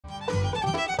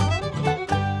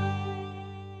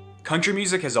Country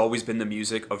music has always been the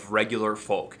music of regular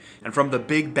folk, and from the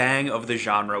big bang of the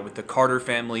genre with the Carter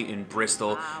family in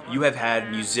Bristol, you have had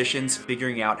musicians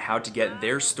figuring out how to get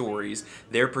their stories,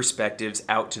 their perspectives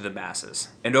out to the masses.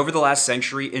 And over the last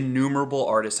century, innumerable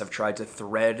artists have tried to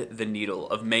thread the needle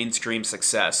of mainstream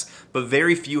success, but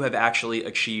very few have actually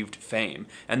achieved fame,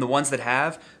 and the ones that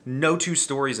have, no two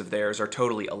stories of theirs are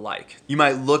totally alike. You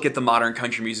might look at the modern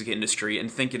country music industry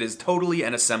and think it is totally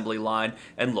an assembly line,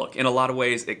 and look, in a lot of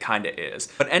ways it kinda is.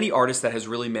 But any artist that has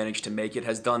really managed to make it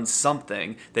has done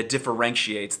something that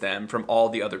differentiates them from all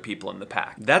the other people in the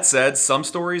pack. That said, some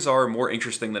stories are more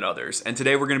interesting than others, and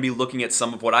today we're gonna be looking at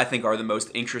some of what I think are the most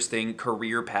interesting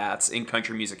career paths in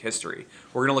country music history.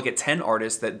 We're gonna look at 10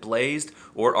 artists that blazed,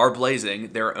 or are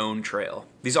blazing, their own trail.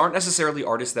 These aren't necessarily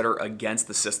artists that are against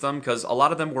the system, because a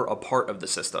lot of them were a part of the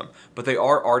system, but they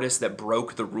are artists that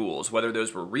broke the rules, whether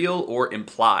those were real or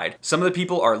implied. Some of the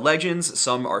people are legends,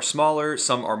 some are smaller,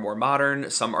 some are more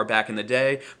modern, some are back in the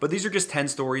day, but these are just 10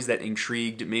 stories that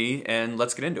intrigued me, and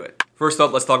let's get into it. First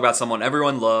up, let's talk about someone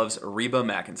everyone loves, Reba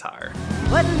McEntire.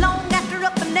 But long after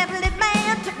a benevolent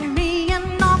man took me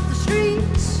in off the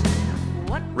streets.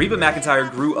 Reba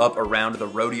McEntire grew up around the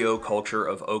rodeo culture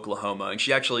of Oklahoma, and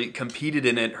she actually competed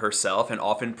in it herself and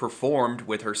often performed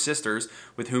with her sisters,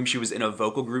 with whom she was in a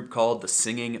vocal group called the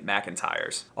Singing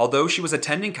McEntires. Although she was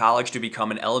attending college to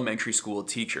become an elementary school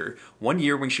teacher, one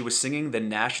year when she was singing the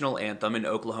national anthem in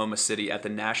Oklahoma City at the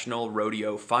National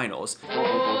Rodeo Finals,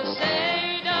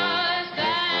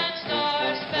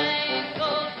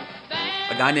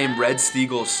 a guy named Red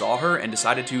Steagall saw her and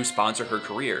decided to sponsor her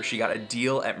career. She got a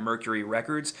deal at Mercury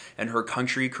Records, and her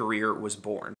country career was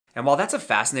born. And while that's a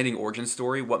fascinating origin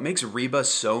story, what makes Reba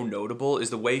so notable is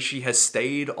the way she has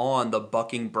stayed on the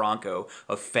bucking bronco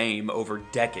of fame over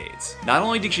decades. Not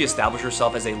only did she establish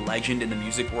herself as a legend in the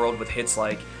music world with hits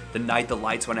like The Night the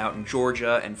Lights Went Out in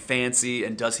Georgia and Fancy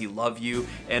and Does He Love You,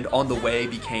 and On the Way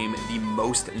became the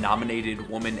most nominated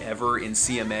woman ever in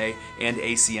CMA and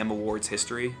ACM Awards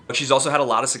history, but she's also had a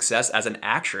lot of success as an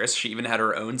actress. She even had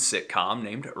her own sitcom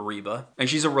named Reba, and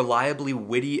she's a reliably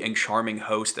witty and charming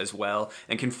host as well,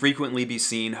 and can frequently be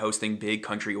seen hosting big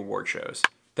country award shows.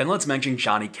 Then let's mention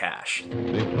Johnny Cash.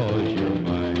 Because you're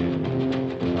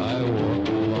mine, I walk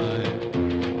the line.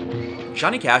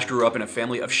 Johnny Cash grew up in a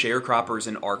family of sharecroppers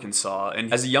in Arkansas,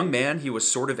 and as a young man, he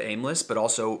was sort of aimless, but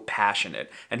also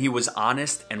passionate, and he was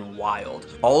honest and wild,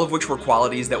 all of which were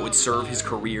qualities that would serve his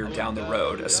career down the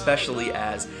road, especially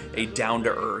as a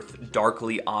down-to-earth,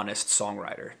 darkly honest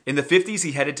songwriter. In the 50s,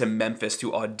 he headed to Memphis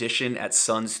to audition at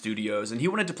Sun Studios, and he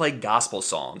wanted to play gospel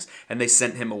songs, and they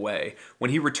sent him away. When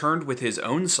he returned with his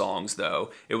own songs, though,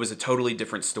 it was a totally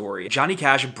different story. Johnny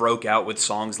Cash broke out with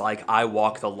songs like I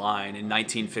Walk the Line in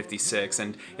 1956,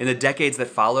 and in the decades that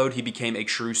followed, he became a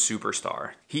true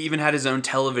superstar. He even had his own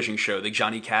television show, The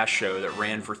Johnny Cash Show, that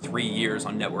ran for 3 years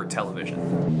on network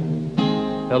television.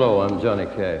 Hello, I'm Johnny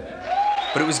Cash.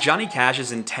 But it was Johnny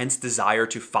Cash's intense desire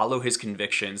to follow his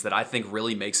convictions that I think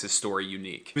really makes his story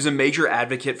unique. He was a major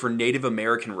advocate for Native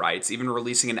American rights, even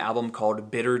releasing an album called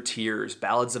Bitter Tears,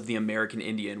 Ballads of the American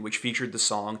Indian, which featured the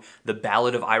song The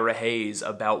Ballad of Ira Hayes,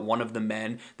 about one of the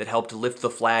men that helped lift the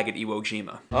flag at Iwo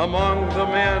Jima. Among the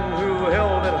men who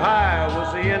held it high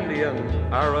was the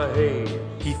Indian Ira Hayes.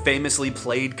 He famously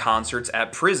played concerts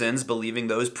at prisons, believing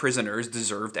those prisoners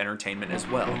deserved entertainment as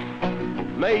well.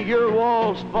 May your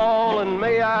walls fall and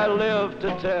may I live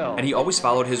to tell. And he always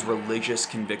followed his religious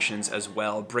convictions as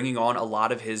well, bringing on a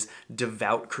lot of his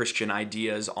devout Christian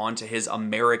ideas onto his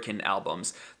American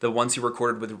albums, the ones he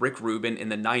recorded with Rick Rubin in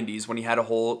the 90s when he had a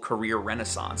whole career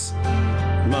renaissance.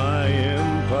 My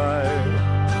empire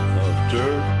of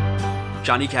dirt.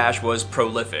 Johnny Cash was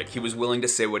prolific. He was willing to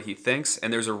say what he thinks,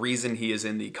 and there's a reason he is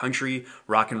in the Country,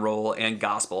 Rock and Roll, and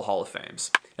Gospel Hall of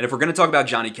Fames. And if we're going to talk about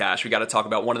Johnny Cash, we got to talk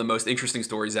about one of the most interesting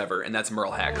stories ever, and that's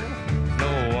Merle Haggard.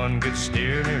 No one could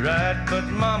steer me right, but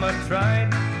Mama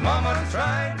tried, Mama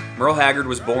tried. Merle Haggard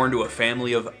was born to a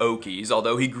family of Okies,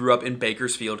 although he grew up in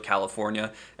Bakersfield,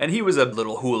 California, and he was a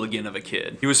little hooligan of a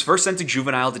kid. He was first sent to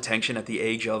juvenile detention at the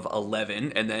age of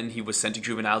 11, and then he was sent to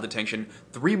juvenile detention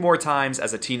 3 more times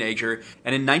as a teenager,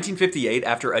 and in 1958,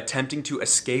 after attempting to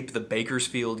escape the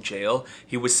Bakersfield jail,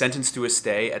 he was sentenced to a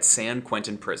stay at San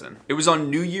Quentin Prison. It was on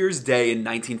New Year's Day in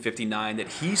 1959 that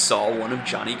he saw one of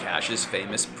Johnny Cash's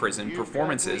famous prison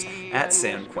performances at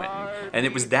San Quentin, and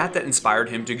it was that inspired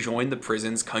him to join the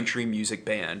prison's country music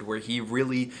band, where he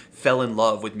really fell in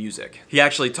love with music. He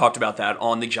actually talked about that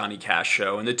on the Johnny Cash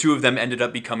Show, and the two of them ended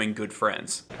up becoming good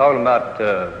friends. Talking about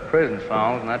prison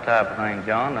songs and that type of thing,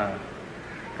 John,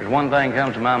 there's one thing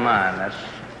comes to my mind. That's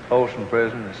Folsom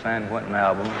Prison, the San Quentin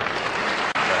album.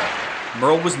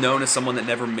 Merle was known as someone that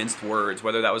never minced words,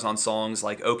 whether that was on songs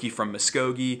like Okie from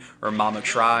Muskogee or Mama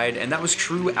Tried, and that was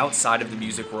true outside of the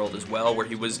music world as well, where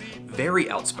he was very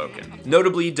outspoken,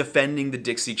 notably defending the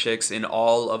Dixie Chicks in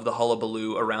all of the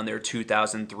hullabaloo around their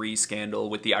 2003 scandal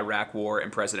with the Iraq War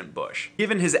and President Bush.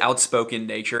 Given his outspoken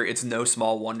nature, it's no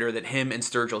small wonder that him and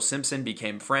Sturgill Simpson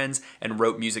became friends and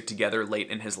wrote music together late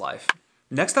in his life.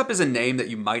 Next up is a name that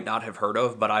you might not have heard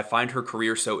of, but I find her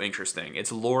career so interesting.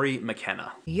 It's Lori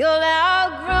McKenna. You'll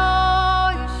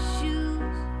outgrow your shoes.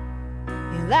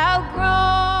 You'll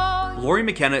outgrow. Lori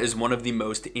McKenna is one of the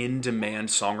most in-demand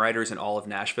songwriters in all of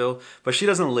Nashville, but she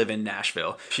doesn't live in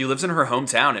Nashville. She lives in her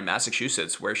hometown in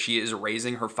Massachusetts, where she is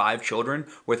raising her 5 children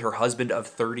with her husband of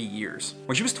 30 years.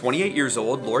 When she was 28 years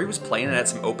old, Lori was playing at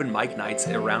some open mic nights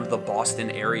around the Boston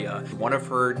area. One of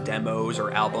her demos or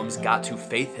albums got to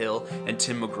Faith Hill and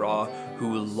Tim McGraw,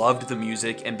 who loved the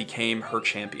music and became her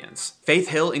champions. Faith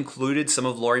Hill included some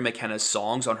of Lori McKenna's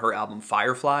songs on her album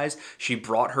Fireflies. She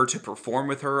brought her to perform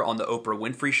with her on the Oprah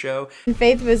Winfrey Show.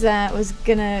 Faith was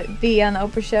gonna be on the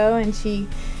Oprah show, and she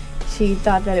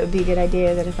thought that it would be a good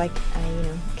idea that if I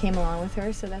came along with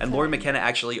her. So that's. And Lori McKenna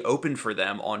actually opened for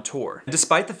them on tour.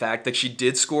 Despite the fact that she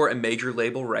did score a major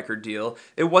label record deal,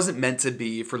 it wasn't meant to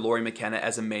be for Lori McKenna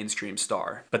as a mainstream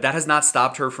star. But that has not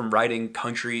stopped her from writing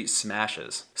country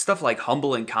smashes. Stuff like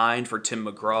Humble and Kind for Tim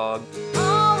McGraw.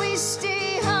 Always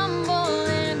stay humble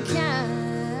and kind.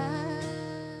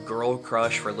 Girl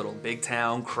Crush for Little Big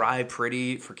Town, Cry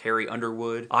Pretty for Carrie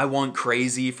Underwood, I Want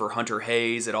Crazy for Hunter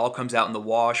Hayes, It All Comes Out in the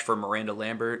Wash for Miranda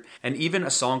Lambert, and even a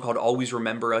song called Always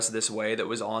Remember Us This Way that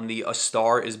was on the A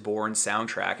Star Is Born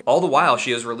soundtrack. All the while,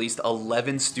 she has released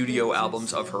 11 studio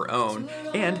albums of her own,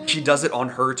 and she does it on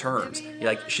her terms.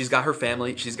 Like, she's got her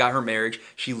family, she's got her marriage,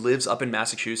 she lives up in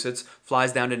Massachusetts,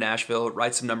 flies down to Nashville,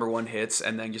 writes some #1 hits,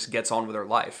 and then just gets on with her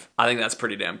life. I think that's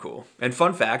pretty damn cool. And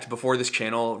fun fact, before this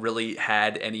channel really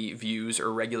had any views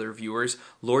or regular viewers,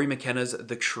 Lori McKenna's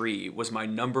The Tree was my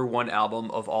 #1 album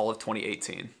of all of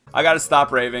 2018. I gotta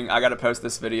stop raving, I gotta post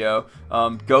this video.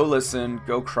 Go listen,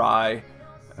 go cry,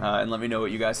 and let me know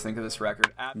what you guys think of this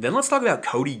record. Then let's talk about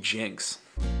Cody Jinks.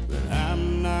 But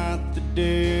I'm not the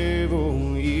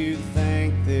devil you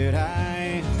think that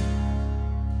I.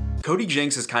 Cody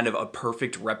Jinks is kind of a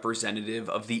perfect representative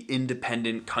of the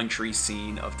independent country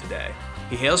scene of today.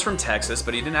 He hails from Texas,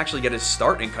 but he didn't actually get his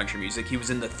start in country music. He was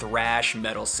in the thrash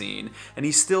metal scene, and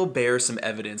he still bears some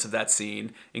evidence of that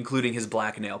scene, including his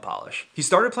black nail polish. He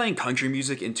started playing country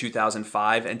music in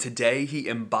 2005, and today he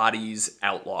embodies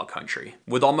outlaw country.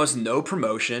 With almost no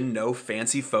promotion, no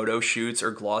fancy photo shoots or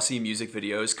glossy music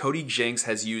videos, Cody Jinks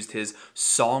has used his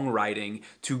songwriting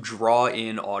to draw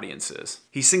in audiences.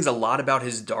 He sings a lot about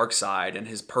his dark side and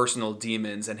his personal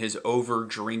demons and his over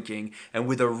drinking, and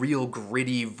with a real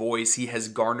gritty voice, he has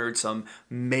garnered some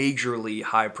majorly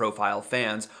high profile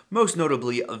fans, most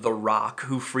notably The Rock,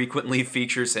 who frequently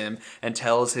features him and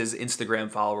tells his Instagram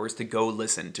followers to go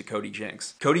listen to Cody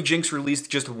Jinks. Cody Jinks released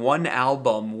just 1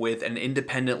 album with an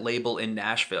independent label in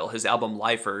Nashville, his album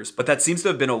Lifers, but that seems to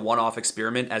have been a one-off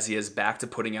experiment, as he is back to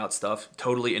putting out stuff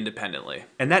totally independently.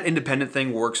 And that independent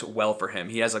thing works well for him.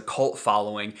 He has a cult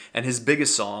following, and his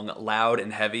biggest song, Loud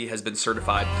and Heavy, has been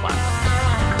certified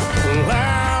platinum.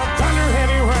 Loud thunder,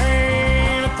 heavy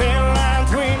rain, a thin line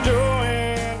between joy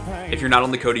and pain. If you're not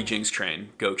on the Cody Jinks train,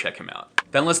 go check him out.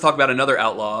 Then let's talk about another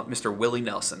outlaw, Mr. Willie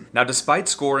Nelson. Now, despite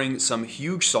scoring some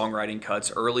huge songwriting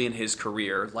cuts early in his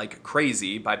career, like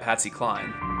Crazy by Patsy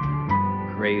Cline,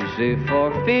 Crazy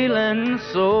for feeling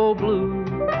so blue.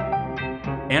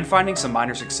 and finding some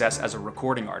minor success as a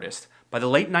recording artist, by the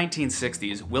late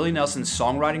 1960s, Willie Nelson's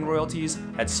songwriting royalties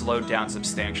had slowed down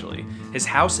substantially. His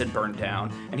house had burned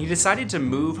down, and he decided to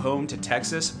move home to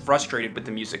Texas, frustrated with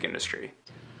the music industry.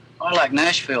 I like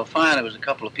Nashville fine. There was a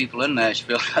couple of people in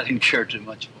Nashville I didn't care too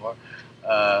much for.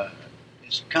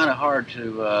 It's kind of hard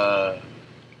to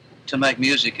make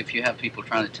music if you have people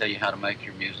trying to tell you how to make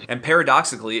your music. And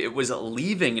paradoxically, it was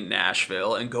leaving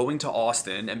Nashville and going to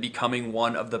Austin and becoming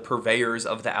one of the purveyors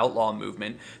of the outlaw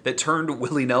movement that turned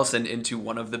Willie Nelson into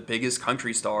one of the biggest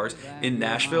country stars in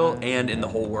Nashville and in the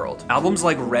whole world. Albums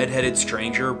like Red-Headed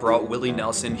Stranger brought Willie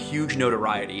Nelson huge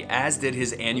notoriety, as did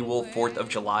his annual 4th of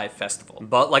July festival.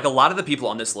 But like a lot of the people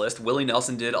on this list, Willie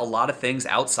Nelson did a lot of things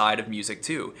outside of music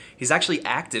too. He's actually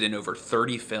acted in over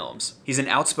 30 films. He's an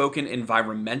outspoken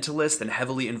environmentalist and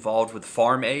heavily involved with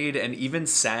Farm Aid, and even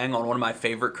sang on one of my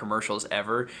favorite commercials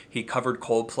ever. He covered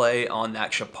Coldplay on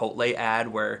that Chipotle ad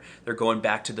where they're going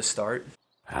back to the start.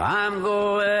 I'm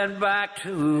going back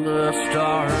to the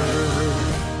start.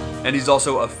 And he's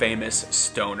also a famous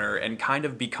stoner and kind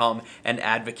of become an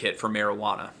advocate for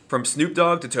marijuana. From Snoop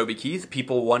Dogg to Toby Keith,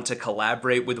 people want to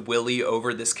collaborate with Willie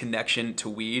over this connection to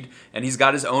weed, and he's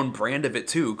got his own brand of it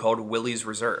too, called Willie's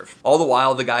Reserve. All the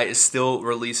while, the guy is still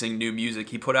releasing new music.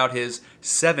 He put out his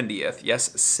 70th, yes,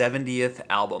 70th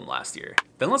album last year.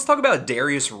 Then let's talk about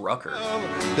Darius Rucker.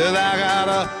 That I got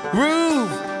a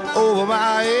roof over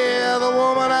my head, the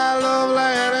woman I love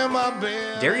laying in my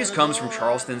bed. Darius comes from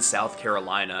Charleston, South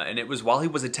Carolina, and it was while he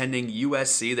was attending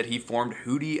USC that he formed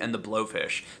Hootie and the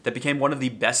Blowfish, that became one of the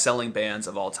best-selling bands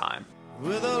of all time.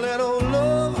 With a little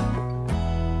love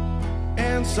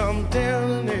and some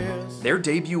tenderness. Their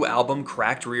debut album,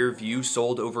 Cracked Rear View,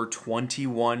 sold over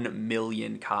 21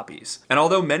 million copies. And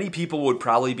although many people would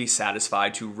probably be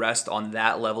satisfied to rest on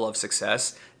that level of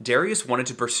success, Darius wanted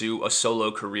to pursue a solo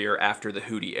career after the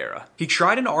Hootie era. He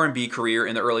tried an R&B career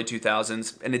in the early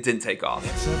 2000s, and it didn't take off.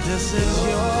 So this is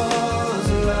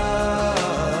yours, love.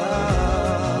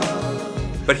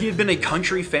 But he had been a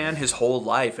country fan his whole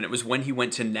life, and it was when he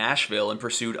went to Nashville and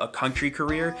pursued a country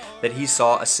career that he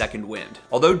saw a second wind.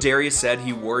 Although Darius said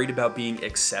he worried about being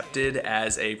accepted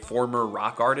as a former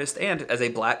rock artist and as a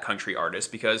black country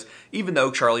artist, because even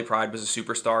though Charlie Pride was a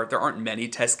superstar, there aren't many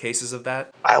test cases of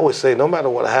that. I always say no matter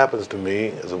what happens to me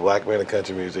as a black man in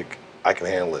country music, I can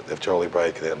handle it if Charlie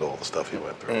Pride can handle all the stuff he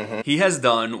went through. He has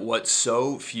done what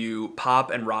so few pop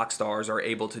and rock stars are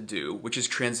able to do, which is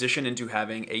transition into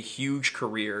having a huge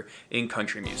career in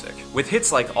country music. With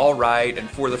hits like All Right and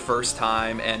For the First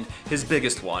Time, and his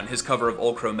biggest one, his cover of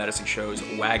Old Crow Medicine Show's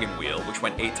Wagon Wheel, which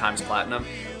went 8 times platinum,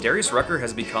 Darius Rucker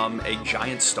has become a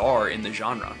giant star in the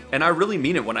genre. And I really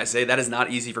mean it when I say that is not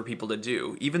easy for people to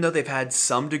do. Even though they've had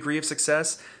some degree of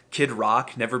success, Kid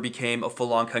Rock never became a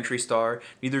full-on country star,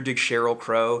 neither did Sheryl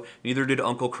Crow, neither did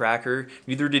Uncle Kracker,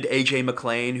 neither did AJ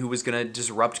McLean, who was gonna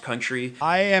disrupt country.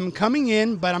 I am coming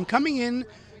in, but I'm coming in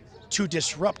to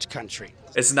disrupt country.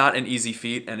 It's not an easy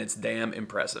feat, and it's damn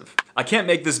impressive. I can't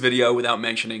make this video without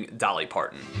mentioning Dolly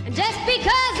Parton. Just because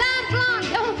I'm blonde,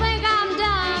 don't think I'm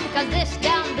dumb, 'cause this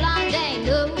dumb blonde ain't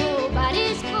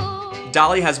nobody's fool.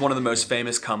 Dolly has one of the most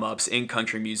famous come-ups in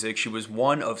country music. She was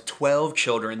one of 12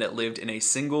 children that lived in a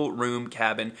single-room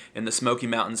cabin in the Smoky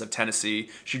Mountains of Tennessee.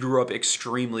 She grew up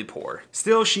extremely poor.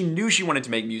 Still, she knew she wanted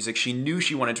to make music, she knew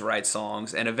she wanted to write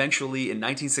songs, and eventually, in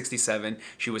 1967,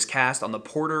 she was cast on the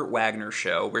Porter Wagoner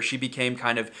Show, where she became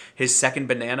kind of his second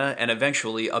banana and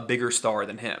eventually a bigger star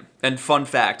than him. And fun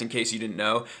fact, in case you didn't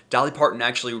know, Dolly Parton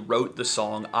actually wrote the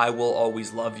song I Will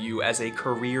Always Love You as a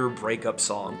career breakup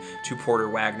song to Porter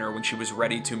Wagoner when she was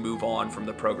ready to move on from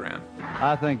the program.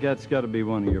 I think that's got to be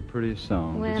one of your prettiest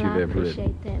songs that you've ever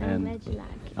written. That. I'm And glad you like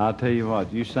it. I'll tell you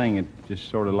what, you sang it just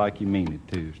sort of like you mean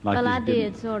it too. Like Well, you I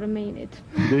did sort of mean it.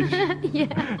 Did you?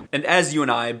 Yeah. And as you and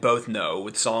I both know,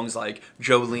 with songs like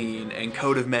Jolene and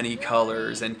Coat of Many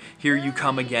Colors and Here You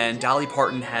Come Again, Dolly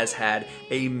Parton has had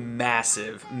a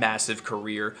massive, massive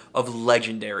career of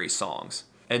legendary songs.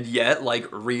 And yet, like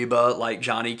Reba, like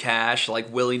Johnny Cash,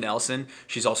 like Willie Nelson,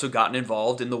 she's also gotten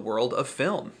involved in the world of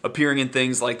film, appearing in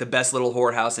things like The Best Little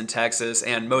Whorehouse in Texas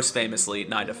and most famously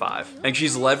 9 to 5. And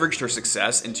she's leveraged her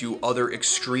success into other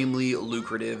extremely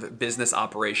lucrative business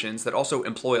operations that also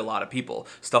employ a lot of people,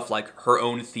 stuff like her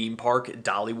own theme park,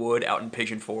 Dollywood, out in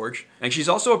Pigeon Forge. And she's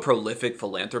also a prolific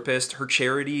philanthropist. Her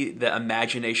charity, the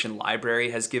Imagination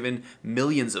Library, has given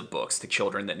millions of books to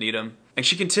children that need them. And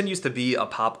she continues to be a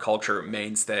pop culture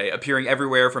mainstay, appearing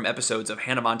everywhere from episodes of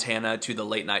Hannah Montana to the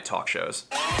late night talk shows.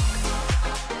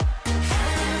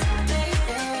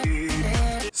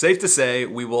 Safe to say,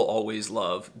 we will always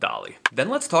love Dolly. Then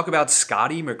let's talk about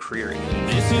Scotty McCreery.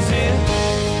 This is it.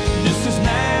 This is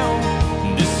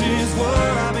now. This is what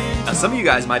I've been. Now, some of you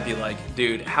guys might be like,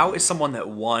 dude, how is someone that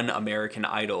won American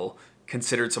Idol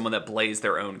considered someone that blazed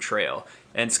their own trail?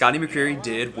 And Scotty McCreery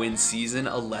did win season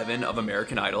 11 of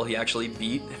American Idol. He actually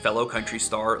beat fellow country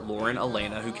star Lauren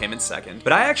Elena, who came in second.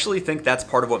 But I actually think that's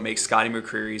part of what makes Scotty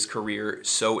McCreery's career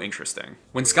so interesting.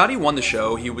 When Scotty won the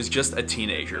show, he was just a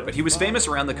teenager, but he was famous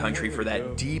around the country for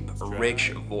that deep, rich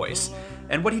voice.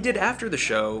 And what he did after the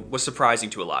show was surprising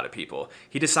to a lot of people.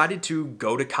 He decided to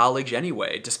go to college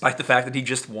anyway, despite the fact that he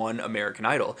just won American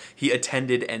Idol. He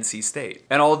attended NC State.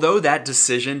 And although that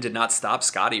decision did not stop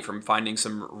Scotty from finding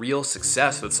some real success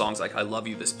with songs like I Love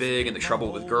You This Big and The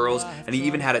Trouble with Girls, and he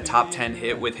even had a top 10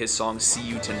 hit with his song See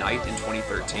You Tonight in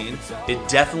 2013, it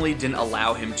definitely didn't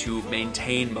allow him to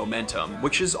maintain momentum,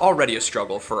 which is already a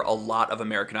struggle for a lot of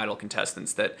American Idol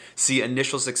contestants that see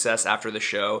initial success after the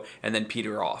show and then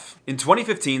peter off. In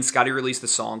 2015, Scotty released a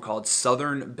song called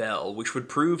Southern Belle, which would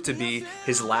prove to be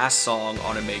his last song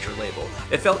on a major label.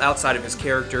 It felt outside of his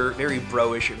character, very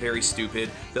bro-ish, very stupid.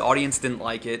 The audience didn't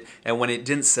like it, and when it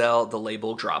didn't sell, the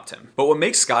label dropped him. But what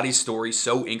makes Scotty's story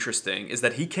so interesting is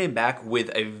that he came back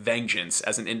with a vengeance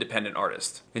as an independent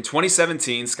artist. In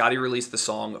 2017, Scotty released the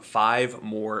song 5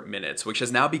 More Minutes, which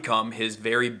has now become his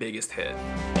very biggest hit.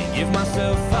 Give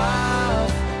myself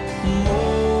 5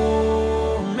 more.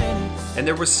 And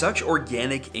there was such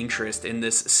organic interest in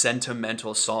this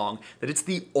sentimental song that it's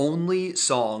the only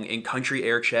song in country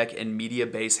aircheck and media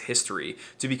base history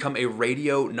to become a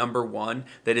radio #1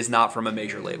 that is not from a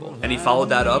major label. And he followed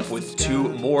that up with 2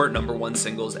 more #1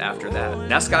 singles after that.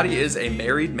 Now Scotty is a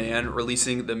married man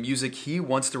releasing the music he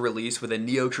wants to release with a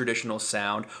neo-traditional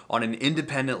sound on an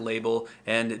independent label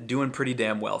and doing pretty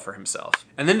damn well for himself.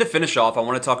 And then to finish off, I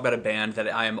want to talk about a band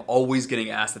that I am always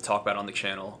getting asked to talk about on the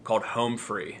channel called Home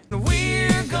Free.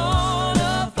 We're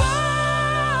gonna find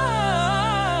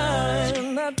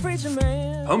that preacher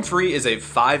man. Home Free is a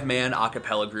 5-man a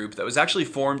cappella group that was actually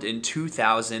formed in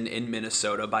 2000 in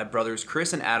Minnesota by brothers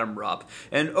Chris and Adam Rupp.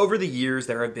 And over the years,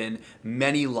 there have been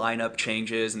many lineup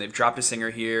changes, and they've dropped a singer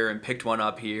here and picked one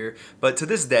up here. But to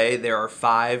this day, there are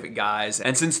 5 guys.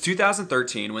 And since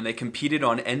 2013, when they competed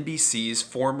on NBC's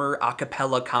former a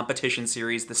cappella competition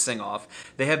series, The Sing Off,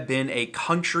 they have been a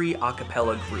country a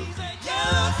cappella group.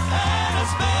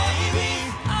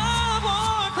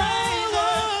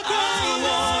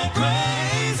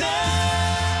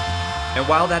 And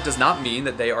while that does not mean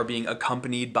that they are being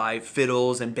accompanied by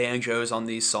fiddles and banjos on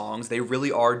these songs, they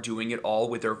really are doing it all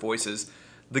with their voices.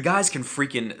 The guys can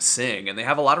freaking sing, and they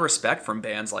have a lot of respect from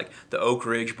bands like the Oak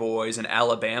Ridge Boys and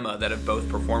Alabama that have both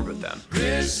performed with them.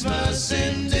 Christmas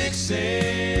in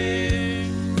Dixie.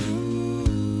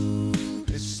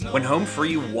 When Home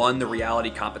Free won the reality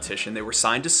competition, they were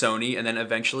signed to Sony and then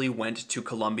eventually went to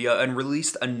Columbia and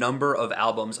released a number of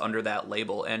albums under that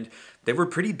label, and they were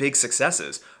pretty big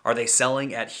successes. Are they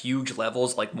selling at huge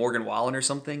levels like Morgan Wallen or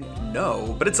something?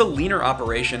 No, but it's a leaner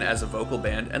operation as a vocal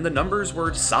band, and the numbers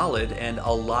were solid, and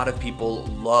a lot of people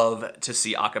love to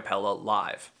see a cappella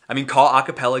live. I mean, call a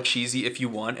cappella cheesy if you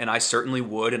want, and I certainly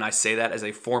would, and I say that as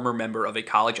a former member of a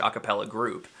college a cappella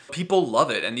group. People love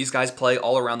it, and these guys play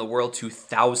all around the world to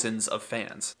thousands of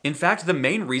fans. In fact, the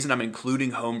main reason I'm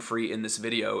including Home Free in this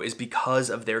video is because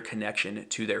of their connection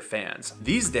to their fans.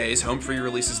 These days, Home Free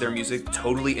releases their music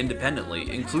totally independently,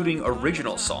 including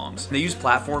original songs. They use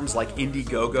platforms like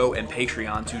Indiegogo and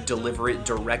Patreon to deliver it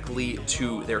directly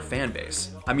to their fan base.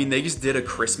 I mean, they just did a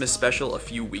Christmas special a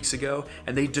few weeks ago,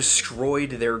 and they destroyed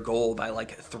their goal by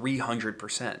like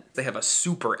 300%. They have a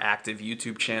super active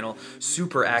YouTube channel,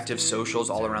 super active socials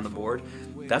all around the board.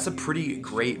 That's a pretty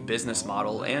great business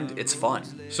model, and it's fun.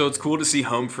 So it's cool to see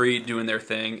Home Free doing their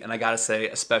thing, and I gotta say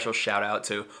a special shout out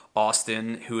to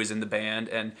Austin, who is in the band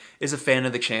and is a fan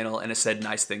of the channel and has said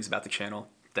nice things about the channel.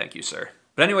 Thank you, sir.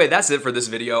 But anyway, that's it for this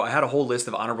video. I had a whole list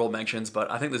of honorable mentions, but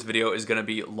I think this video is gonna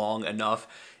be long enough.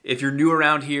 If you're new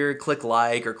around here, click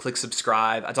like or click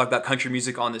subscribe. I talk about country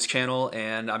music on this channel,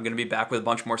 and I'm gonna be back with a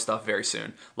bunch more stuff very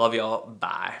soon. Love y'all,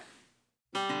 bye.